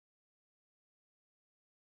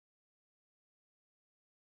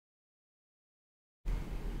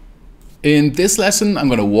In this lesson, I'm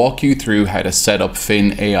going to walk you through how to set up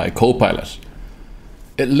Fin AI Copilot.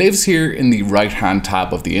 It lives here in the right-hand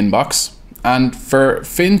tab of the inbox, and for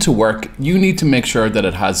Fin to work, you need to make sure that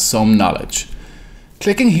it has some knowledge.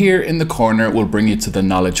 Clicking here in the corner will bring you to the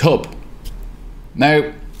Knowledge Hub.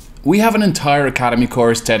 Now, we have an entire Academy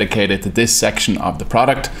course dedicated to this section of the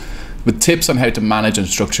product, with tips on how to manage and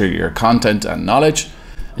structure your content and knowledge,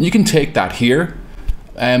 and you can take that here.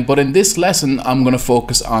 But in this lesson, I'm going to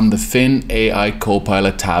focus on the Fin AI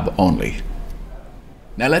Copilot tab only.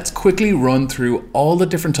 Now let's quickly run through all the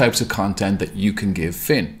different types of content that you can give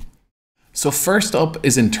Fin. So first up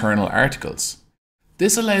is internal articles.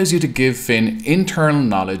 This allows you to give Fin internal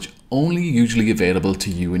knowledge only usually available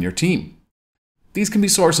to you and your team. These can be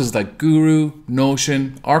sources like Guru,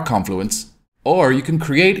 Notion, or Confluence, or you can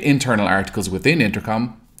create internal articles within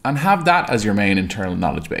Intercom and have that as your main internal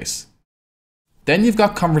knowledge base. Then you've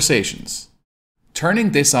got conversations.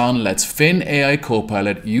 Turning this on lets Fin AI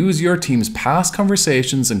Copilot use your team's past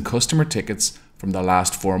conversations and customer tickets from the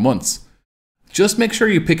last 4 months. Just make sure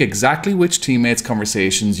you pick exactly which teammates'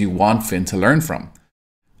 conversations you want Fin to learn from.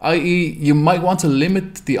 i.e., you might want to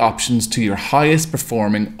limit the options to your highest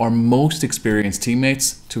performing or most experienced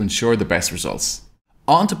teammates to ensure the best results.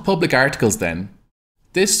 On to public articles then.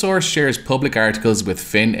 This source shares public articles with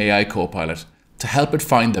Fin AI Copilot to help it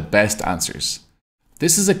find the best answers.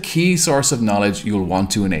 This is a key source of knowledge you'll want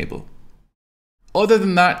to enable. Other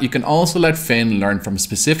than that, you can also let Fin learn from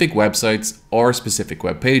specific websites or specific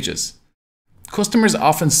web pages. Customers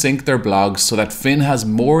often sync their blogs so that Fin has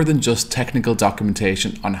more than just technical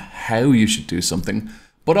documentation on how you should do something,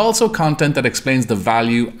 but also content that explains the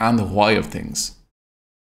value and the why of things.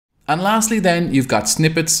 And lastly then, you've got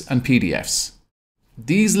snippets and PDFs.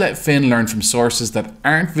 These let Fin learn from sources that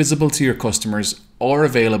aren't visible to your customers or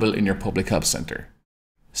available in your public help center.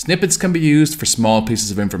 Snippets can be used for small pieces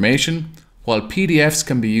of information, while PDFs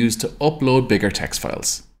can be used to upload bigger text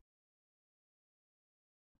files.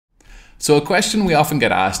 So a question we often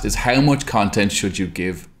get asked is how much content should you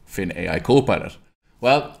give Fin AI Copilot?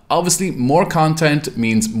 Well, obviously more content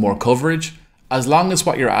means more coverage, as long as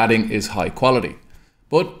what you're adding is high quality.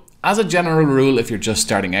 But as a general rule, if you're just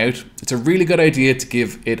starting out, it's a really good idea to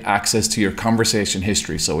give it access to your conversation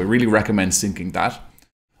history, so we really recommend syncing that.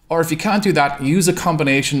 Or if you can't do that, use a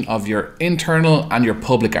combination of your internal and your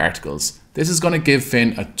public articles. This is going to give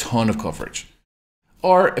Fin a ton of coverage.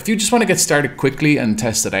 Or if you just want to get started quickly and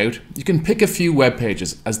test it out, you can pick a few web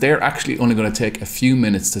pages, as they're actually only going to take a few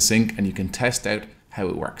minutes to sync and you can test out how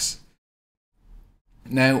it works.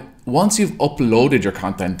 Now, once you've uploaded your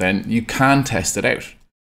content then, you can test it out.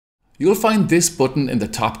 You'll find this button in the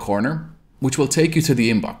top corner, which will take you to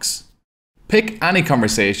the inbox. Pick any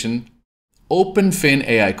conversation, open Fin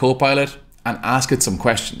AI Copilot, and ask it some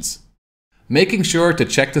questions, making sure to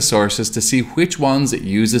check the sources to see which ones it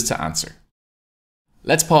uses to answer.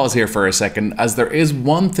 Let's pause here for a second, as there is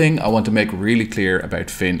one thing I want to make really clear about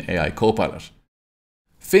Fin AI Copilot.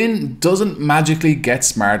 Fin doesn't magically get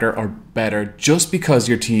smarter or better just because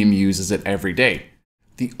your team uses it every day.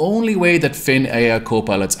 The only way that Fin AI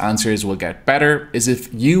Copilot's answers will get better is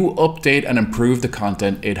if you update and improve the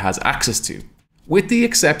content it has access to. With the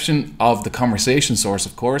exception of the conversation source,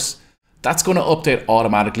 of course, that's going to update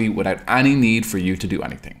automatically without any need for you to do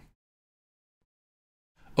anything.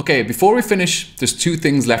 Okay, before we finish, there's 2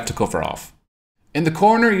 things left to cover off. In the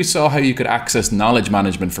corner, you saw how you could access knowledge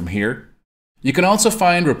management from here. You can also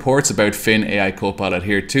find reports about Fin AI Copilot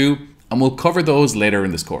here too, and we'll cover those later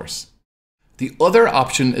in this course. The other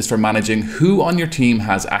option is for managing who on your team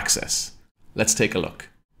has access. Let's take a look.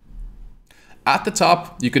 At the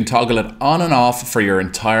top, you can toggle it on and off for your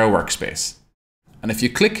entire workspace. And if you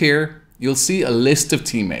click here, you'll see a list of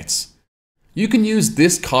teammates. You can use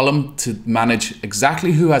this column to manage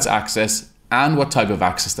exactly who has access and what type of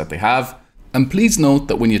access that they have. And please note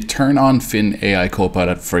that when you turn on Fin AI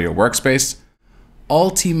Copilot for your workspace,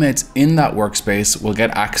 all teammates in that workspace will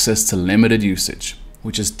get access to limited usage,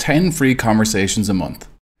 which is 10 free conversations a month.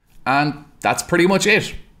 And that's pretty much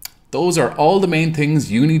it. Those are all the main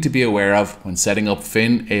things you need to be aware of when setting up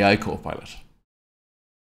Fin AI Copilot.